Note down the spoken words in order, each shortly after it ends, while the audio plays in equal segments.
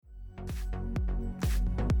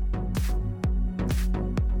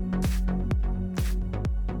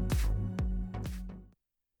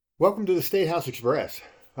Welcome to the Statehouse Express.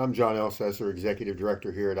 I'm John Elsesser, Executive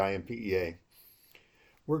Director here at IMPEA.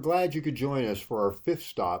 We're glad you could join us for our fifth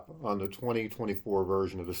stop on the 2024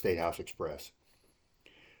 version of the Statehouse Express.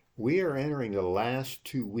 We are entering the last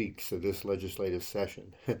 2 weeks of this legislative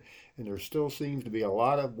session, and there still seems to be a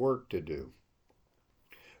lot of work to do.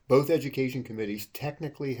 Both education committees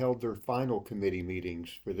technically held their final committee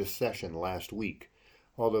meetings for this session last week,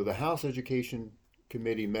 although the House Education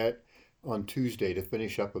Committee met on Tuesday to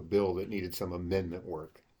finish up a bill that needed some amendment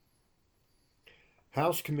work.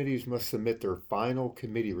 House committees must submit their final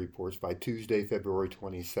committee reports by Tuesday, February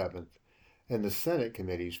 27th, and the Senate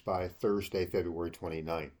committees by Thursday, February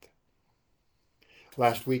 29th.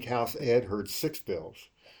 Last week, House Ed heard 6 bills.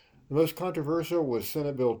 The most controversial was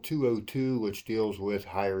Senate Bill 202, which deals with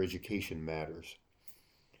higher education matters.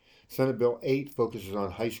 Senate Bill 8 focuses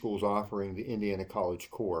on high schools offering the Indiana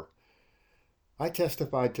College Core. I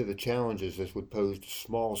testified to the challenges this would pose to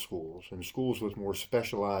small schools and schools with more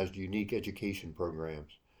specialized, unique education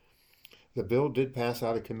programs. The bill did pass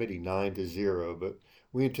out of committee 9-0, but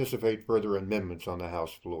we anticipate further amendments on the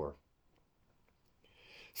House floor.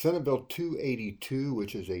 Senate Bill 282,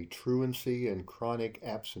 which is a truancy and chronic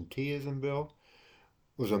absenteeism bill,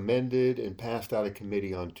 was amended and passed out of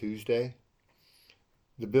committee on Tuesday.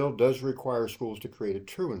 The bill does require schools to create a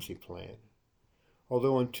truancy plan.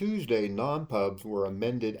 Although on Tuesday, non-pubs were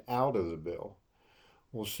amended out of the bill.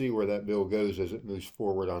 We'll see where that bill goes as it moves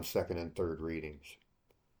forward on second and third readings.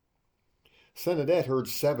 Senate Ed heard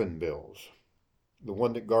 7 bills. The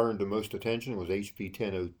one that garnered the most attention was HB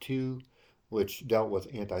 1002, which dealt with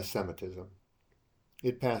anti-Semitism.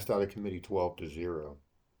 It passed out of committee 12-0.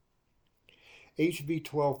 HB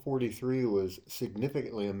 1243 was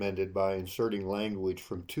significantly amended by inserting language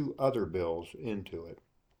from 2 other bills into it.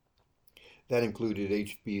 That included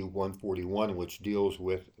HB 141, which deals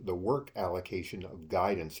with the work allocation of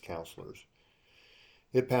guidance counselors.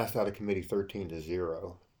 It passed out of committee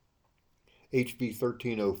 13-0. HB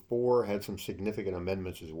 1304 had some significant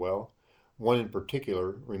amendments as well. One in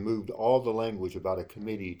particular removed all the language about a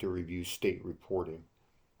committee to review state reporting.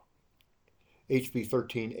 HB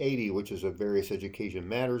 1380, which is a various education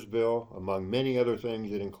matters bill, among many other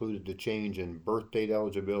things, it included the change in birth date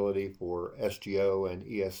eligibility for SGO and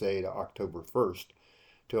ESA to October 1st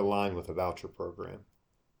to align with the voucher program.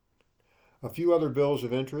 A few other bills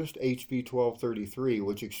of interest, HB 1233,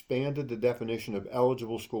 which expanded the definition of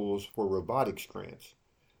eligible schools for robotics grants,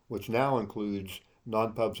 which now includes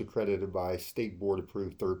non-pubs accredited by state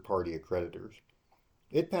board-approved third-party accreditors.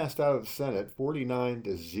 It passed out of the Senate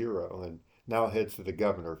 49-0 and now heads to the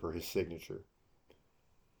governor for his signature.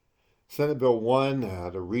 Senate Bill 1,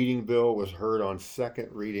 the reading bill, was heard on second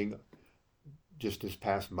reading just this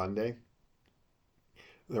past Monday.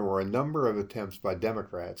 There were a number of attempts by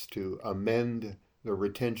Democrats to amend the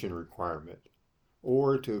retention requirement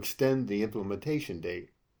or to extend the implementation date.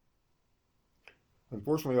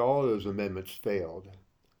 Unfortunately, all of those amendments failed.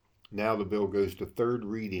 Now the bill goes to third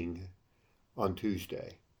reading on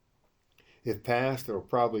Tuesday. If passed, it'll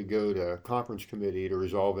probably go to conference committee to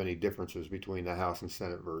resolve any differences between the House and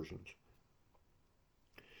Senate versions.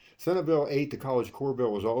 Senate Bill 8, the College Core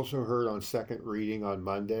Bill, was also heard on second reading on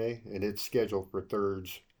Monday, and it's scheduled for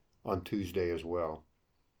thirds on Tuesday as well.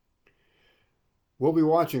 We'll be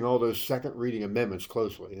watching all those second reading amendments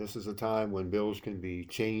closely. This is a time when bills can be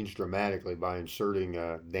changed dramatically by inserting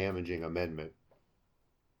a damaging amendment.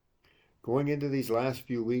 Going into these last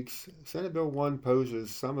few weeks, Senate Bill 1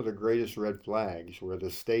 poses some of the greatest red flags where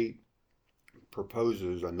the state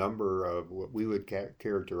proposes a number of what we would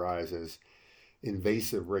characterize as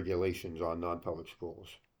invasive regulations on non-public schools.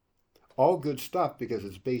 All good stuff because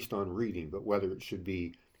it's based on reading, but whether it should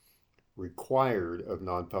be required of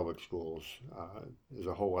non-public schools is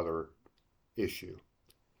a whole other issue.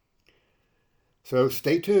 So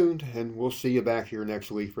stay tuned, and we'll see you back here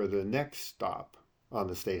next week for the next stop on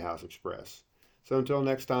the Statehouse Express. So until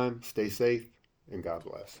next time, stay safe and God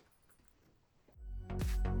bless.